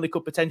that Burnley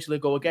could potentially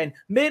go again.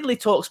 Mainly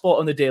TalkSport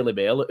and the Daily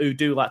Mail, who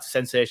do like to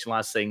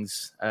sensationalise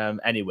things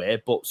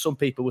anyway, but some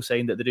people were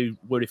saying that they do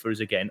worry for us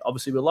again.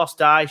 Obviously, we lost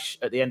Dyche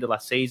at the end of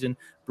last season,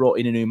 brought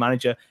in a new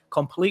manager,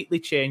 completely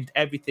changed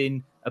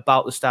everything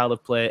about the style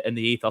of play and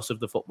the ethos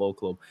of the football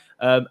club.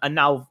 And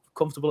now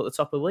comfortable at the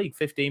top of the league,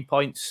 15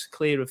 points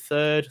clear of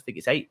third. I think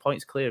it's 8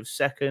 points clear of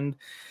second.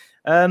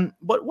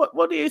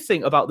 What do you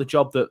think about the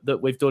job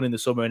that we've done in the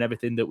summer and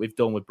everything that we've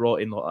done? We've brought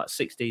in like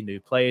 16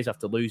 new players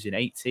after losing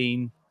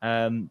 18.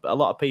 A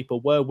lot of people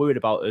were worried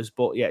about us,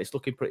 but yeah, it's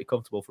looking pretty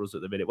comfortable for us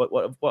at the minute.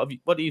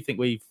 What do you think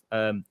we've?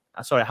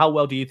 How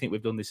well do you think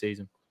we've done this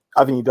season?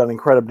 I think you've done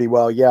incredibly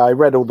well. Yeah, I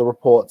read all the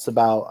reports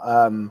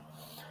about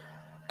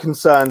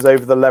concerns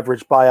over the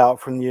leverage buyout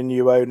from your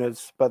new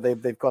owners, but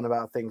they've gone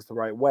about things the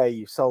right way.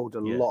 You sold a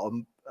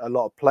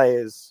lot of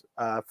players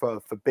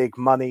for big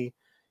money.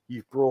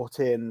 You've brought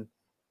in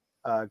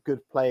good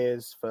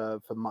players for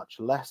much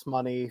less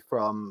money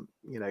from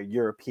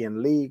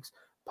European leagues.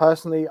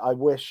 Personally, I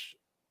wish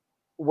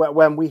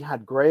when we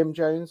had Graham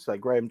Jones, like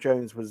Graham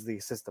Jones was the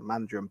assistant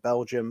manager in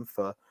Belgium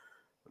for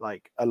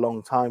like a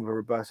long time with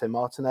Roberto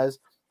Martinez.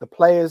 The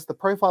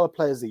profile of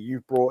players that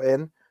you've brought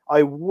in,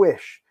 I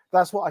wish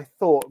that's what I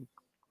thought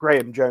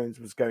Graham Jones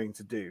was going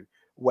to do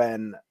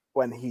when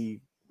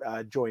he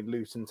joined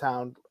Luton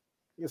Town,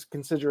 is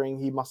considering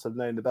he must have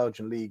known the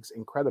Belgian leagues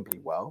incredibly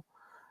well.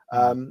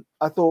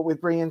 I thought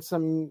we'd bring in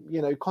some,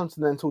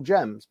 continental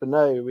gems, but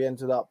no, we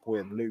ended up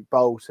with Luke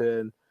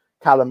Bolton,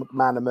 Callum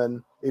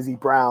McManaman, Izzy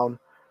Brown,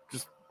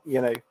 just,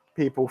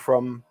 people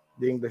from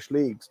the English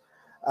leagues.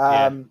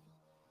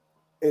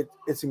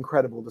 It's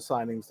incredible the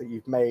signings that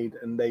you've made,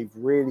 and they've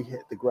really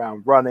hit the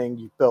ground running.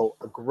 You've built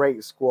a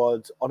great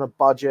squad on a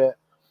budget.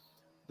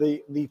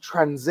 The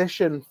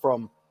transition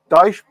from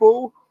Dyche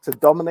ball to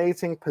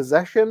dominating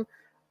possession,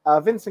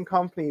 Vincent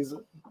Kompany's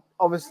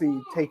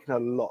obviously taken a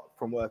lot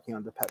from working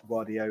under Pep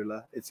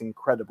Guardiola. It's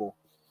incredible.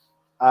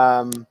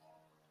 And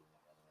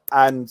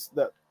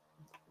the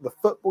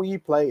football you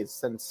play is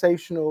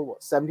sensational.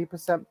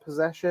 70%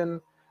 possession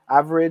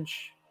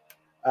average.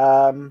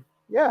 I'm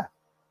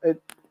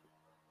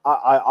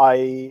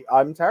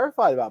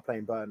terrified about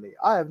playing Burnley.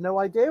 I have no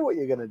idea what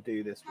you're going to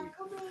do this week.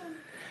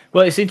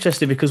 Well, it's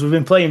interesting because we've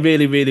been playing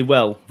really, really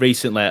well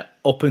recently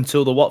up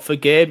until the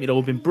Watford game.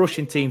 We've been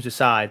brushing teams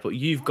aside, but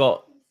you've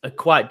got a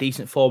quite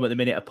decent form at the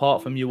minute,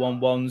 apart from your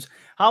 1-1s.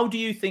 How do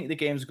you think the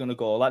game's going to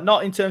go? Like,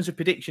 not in terms of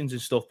predictions and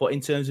stuff, but in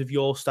terms of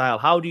your style.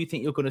 How do you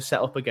think you're going to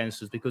set up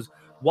against us? Because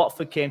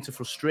Watford came to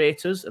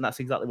frustrate us, and that's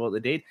exactly what they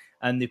did,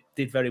 and they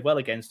did very well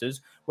against us.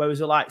 Whereas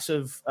the likes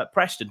of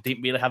Preston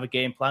didn't really have a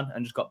game plan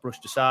and just got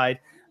brushed aside.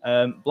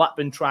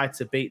 Blackburn tried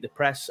to beat the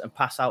press and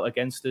pass out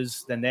against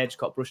us, then they just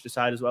got brushed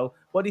aside as well.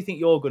 What do you think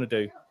you're going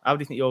to do? How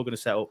do you think you're going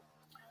to set up?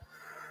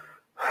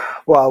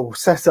 Well, we'll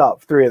set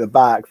up 3 at the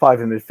back,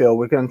 5 in midfield.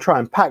 We're going to try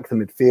and pack the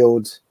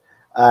midfield,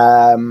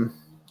 and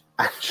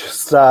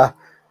just,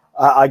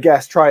 I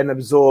guess, try and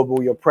absorb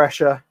all your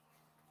pressure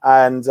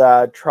and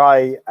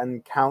try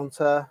and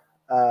counter.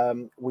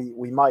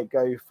 We might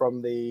go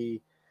from the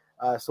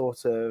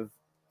sort of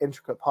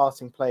intricate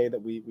passing play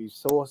that we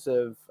sort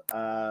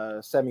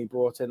of semi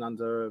brought in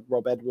under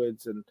Rob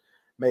Edwards, and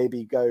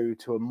maybe go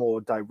to a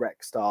more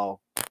direct style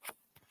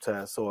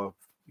to sort of,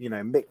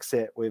 mix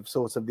it with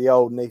sort of the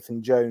old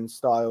Nathan Jones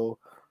style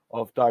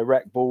of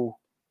direct ball,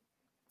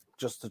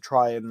 just to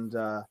try and,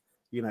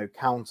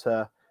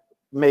 counter,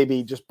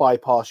 maybe just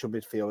bypass your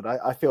midfield.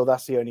 I feel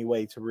that's the only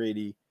way to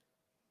really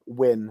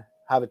win,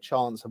 have a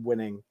chance of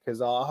winning,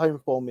 because our home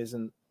form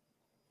isn't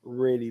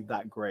really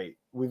that great.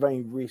 We've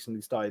only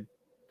recently started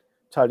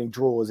turning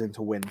draws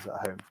into wins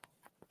at home.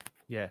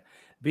 Yeah.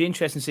 Be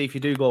interesting to see if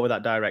you do go with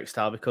that direct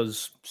style,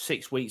 because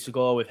 6 weeks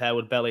ago with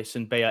Harewood, Bellis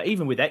and Bayer,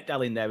 even with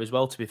Ekdal in there as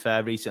well, to be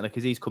fair, recently,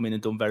 because he's come in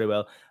and done very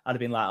well, I'd have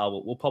been like,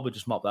 we'll probably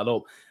just mop that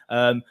up.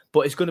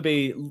 But it's going to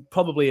be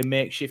probably a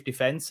makeshift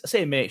defence. I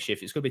say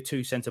makeshift, it's going to be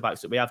 2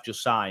 centre-backs that we have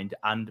just signed,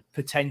 and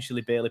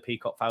potentially Bailey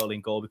Peacock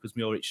fouling goal because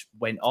Muric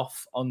went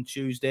off on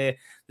Tuesday.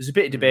 There's a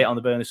bit of debate on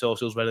the Burnley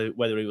socials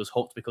whether he was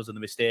hooked because of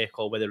the mistake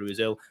or whether he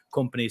was ill.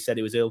 Company said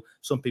he was ill.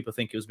 Some people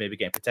think he was maybe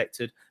getting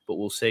protected, but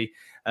we'll see.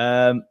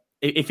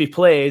 If he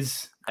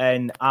plays,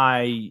 and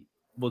I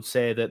would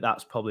say that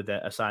that's probably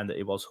a sign that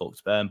he was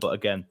hooked. But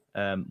again,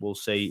 we'll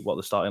see what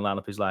the starting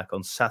lineup is like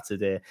on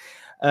Saturday.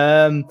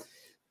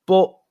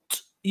 But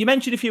you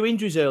mentioned a few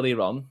injuries earlier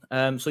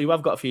on, so you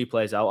have got a few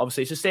players out.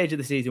 Obviously, it's a stage of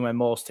the season when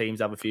most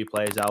teams have a few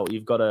players out.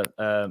 You've got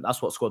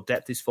that's what squad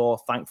depth is for.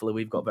 Thankfully,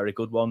 we've got a very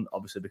good one,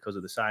 obviously because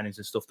of the signings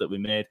and stuff that we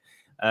made.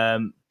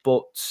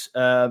 But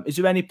is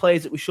there any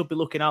players that we should be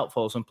looking out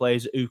for? Some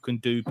players who can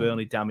do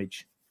Burnley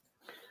damage?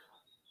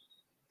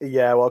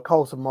 Yeah, well,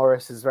 Colton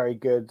Morris is very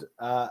good.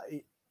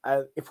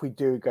 If we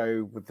do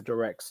go with the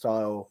direct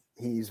style,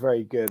 he's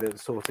very good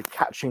at sort of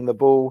catching the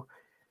ball.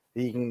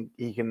 He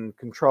can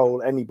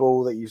control any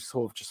ball that you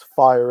sort of just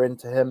fire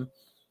into him.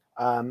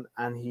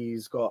 And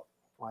he's got,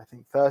 I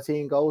think,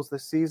 13 goals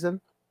this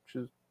season,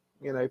 which is,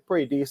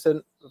 pretty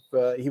decent.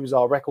 But he was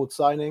our record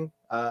signing,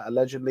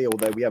 allegedly,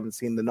 although we haven't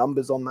seen the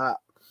numbers on that.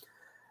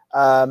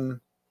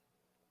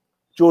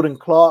 Jordan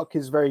Clark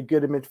is very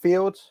good in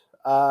midfield.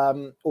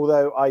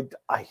 Although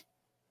I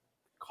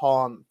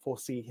can't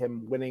foresee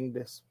him winning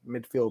this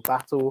midfield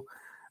battle.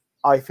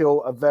 I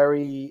feel a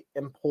very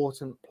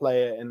important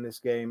player in this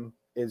game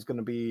is going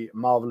to be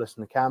Marvelous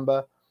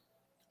Nakamba.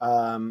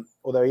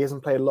 Although he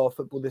hasn't played a lot of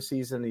football this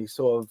season, he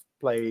sort of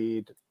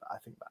played, I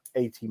think, about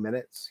 80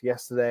 minutes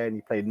yesterday, and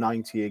he played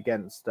 90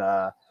 against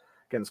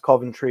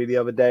Coventry the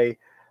other day.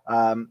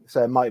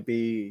 So it might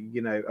be,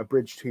 a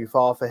bridge too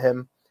far for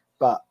him.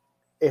 But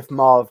if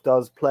Marv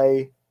does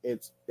play,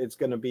 it's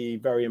going to be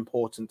very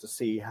important to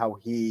see how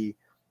he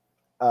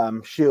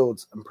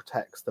shields and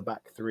protects the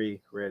back three,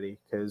 really,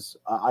 because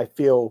I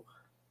feel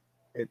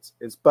it's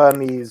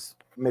Burnley's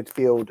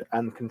midfield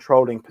and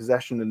controlling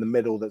possession in the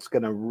middle that's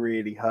going to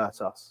really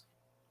hurt us.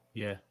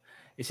 Yeah,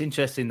 it's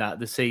interesting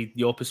to see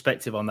your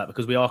perspective on that,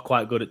 because we are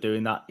quite good at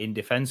doing that in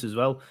defence as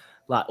well.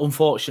 Like,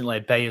 unfortunately,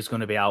 Bayer's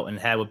going to be out and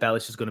Harewood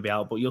Bellis is going to be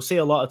out, but you'll see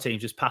a lot of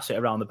teams just pass it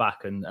around the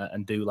back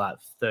and do like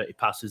 30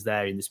 passes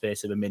there in the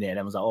space of a minute, and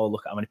everyone's like, oh,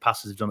 look at how many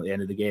passes they've done at the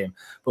end of the game.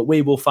 But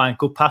we will find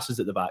good passes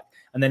at the back,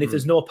 and then if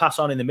there's no pass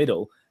on in the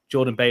middle,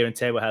 Jordan Bayer and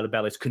Taylor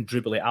Bellis can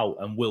dribble it out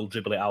and will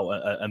dribble it out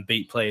and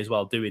beat players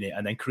while doing it,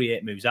 and then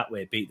create moves that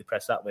way, beat the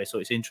press that way. So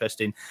it's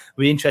interesting.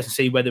 It'll be interesting to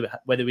see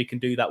whether we can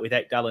do that with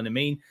Ekdal and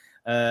Amin.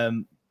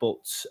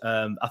 But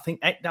I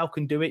think Ekdal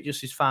can do it.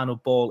 Just his final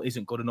ball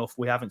isn't good enough.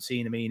 We haven't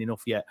seen Amin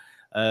enough yet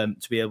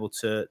to be able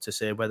to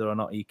say whether or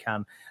not he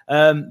can.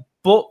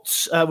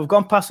 But we've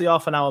gone past the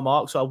half an hour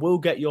mark, so I will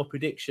get your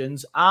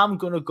predictions. I'm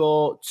going to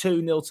go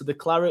 2-0 to the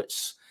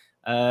Clarets.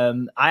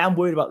 I am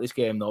worried about this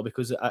game, though,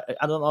 because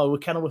I don't know,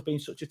 Kenilworth being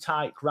such a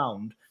tight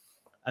ground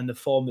and the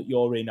form that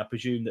you're in, I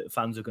presume that the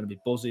fans are going to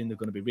be buzzing. They're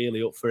going to be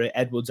really up for it.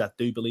 Edwards, I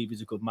do believe,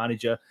 is a good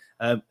manager.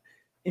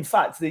 In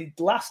fact, the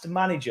last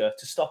manager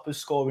to stop us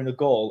scoring a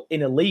goal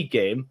in a league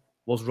game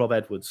was Rob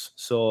Edwards.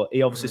 So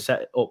he obviously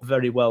set it up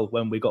very well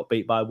when we got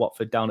beat by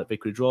Watford down at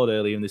Vicarage Road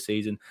earlier in the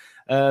season.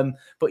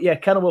 But yeah,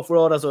 Kenilworth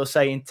Road, as I was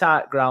saying,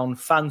 tight ground.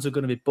 Fans are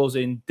going to be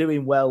buzzing,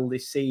 doing well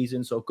this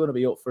season, so going to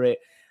be up for it.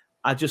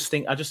 I just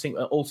think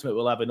ultimately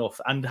we'll have enough.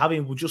 And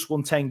having just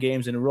won 10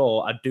 games in a row,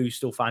 I do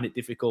still find it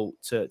difficult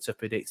to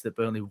predict that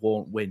Burnley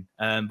won't win.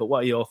 But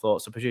what are your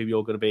thoughts? I presume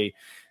you're going to be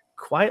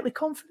quietly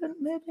confident,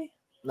 maybe?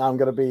 No, I'm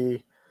going to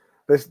be...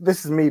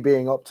 This is me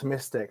being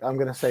optimistic. I'm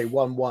going to say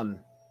 1-1.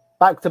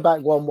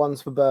 Back-to-back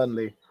 1-1s for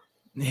Burnley.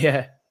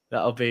 Yeah,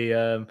 that'll be...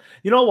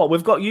 you know what?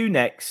 We've got you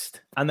next,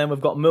 and then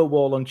we've got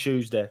Millwall on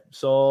Tuesday.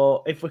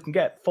 So if we can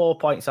get 4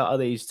 points out of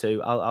these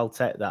two, I'll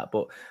take that.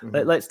 But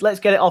let's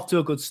get it off to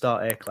a good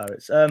start here,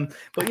 Clarets.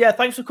 But yeah,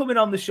 thanks for coming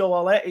on the show,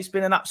 Ollie. It's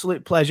been an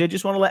absolute pleasure.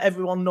 Just want to let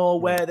everyone know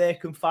where they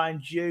can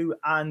find you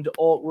and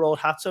Oak Road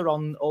Hatter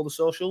on all the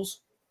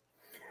socials.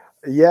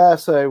 Yeah,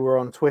 so we're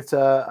on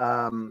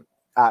Twitter...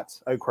 at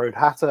Oak Road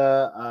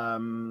Hatter,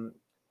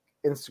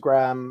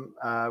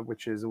 Instagram,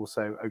 which is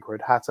also Oak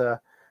Road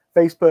Hatter,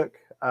 Facebook,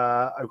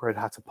 Oak Road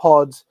Hatter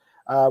Pod.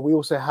 We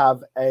also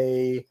have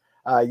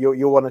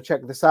you'll want to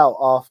check this out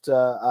after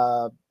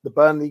the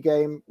Burnley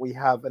game. We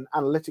have an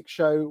analytics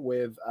show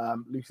with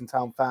Luton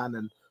Town fan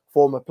and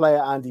former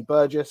player Andy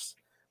Burgess,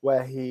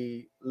 where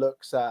he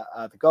looks at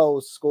the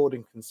goals scored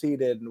and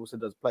conceded and also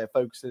does player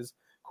focuses,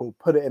 called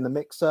Put It in the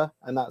Mixer,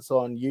 and that's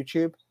on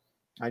YouTube.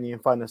 And you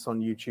can find us on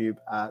YouTube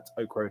at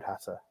Oak Road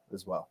Hatter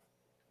as well.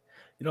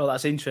 You know,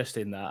 that's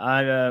interesting. That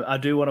I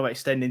do want to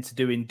extend into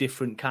doing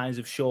different kinds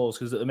of shows,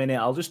 because at the minute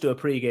I'll just do a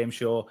pre-game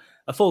show,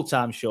 a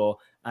full-time show,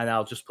 and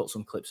I'll just put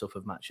some clips up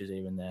of matches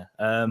here and there.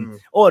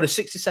 Or a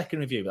 60-second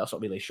review. That's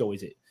not really a show,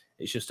 is it?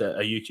 It's just a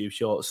YouTube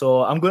show.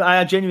 So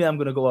I genuinely am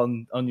going to go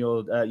on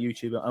your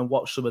YouTube and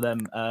watch some of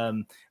them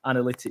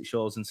analytics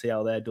shows and see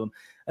how they're done.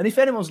 And if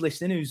anyone's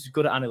listening who's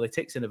good at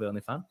analytics and a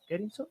Burnley fan, get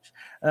in touch,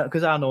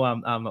 because I know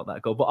I'm not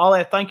that good. But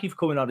Ollie, thank you for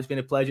coming on. It's been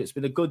a pleasure. It's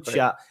been a good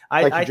chat.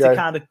 I had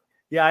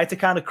to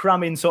kind of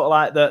cram in sort of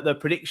like the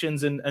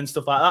predictions and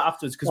stuff like that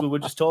afterwards, because we were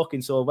just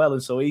talking so well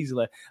and so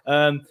easily.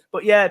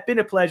 But yeah, it's been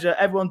a pleasure.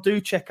 Everyone do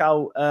check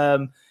out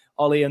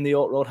Ollie and the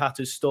Oak Road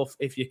Hatters stuff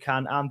if you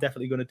can. I'm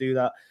definitely going to do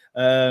that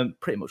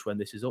pretty much when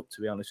this is up,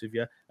 to be honest with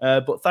you.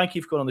 But thank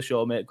you for coming on the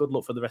show, mate. Good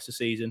luck for the rest of the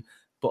season.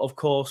 But of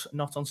course,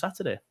 not on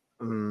Saturday.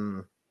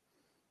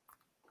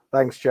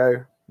 Thanks,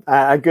 Joe.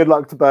 And good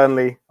luck to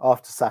Burnley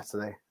after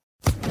Saturday.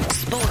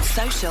 Sports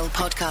Social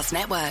Podcast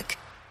Network.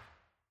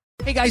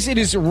 Hey guys, it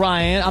is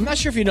Ryan. I'm not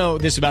sure if you know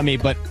this about me,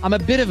 but I'm a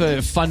bit of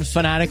a fun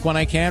fanatic when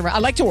I can. I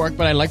like to work,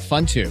 but I like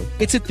fun too.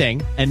 It's a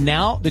thing. And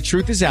now the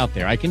truth is out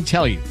there. I can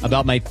tell you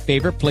about my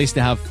favorite place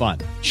to have fun.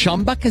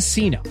 Chumba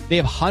Casino. They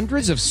have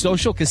hundreds of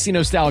social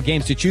casino style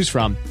games to choose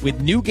from,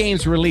 with new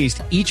games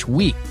released each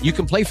week. You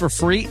can play for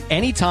free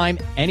anytime,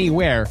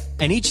 anywhere.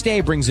 And each day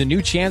brings a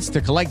new chance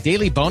to collect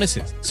daily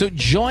bonuses. So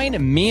join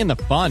me in the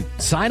fun.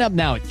 Sign up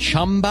now at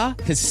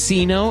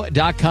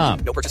ChumbaCasino.com.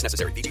 No purchase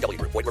necessary. VGW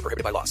Group. Void where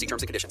prohibited by law. See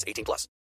terms and conditions. 18+.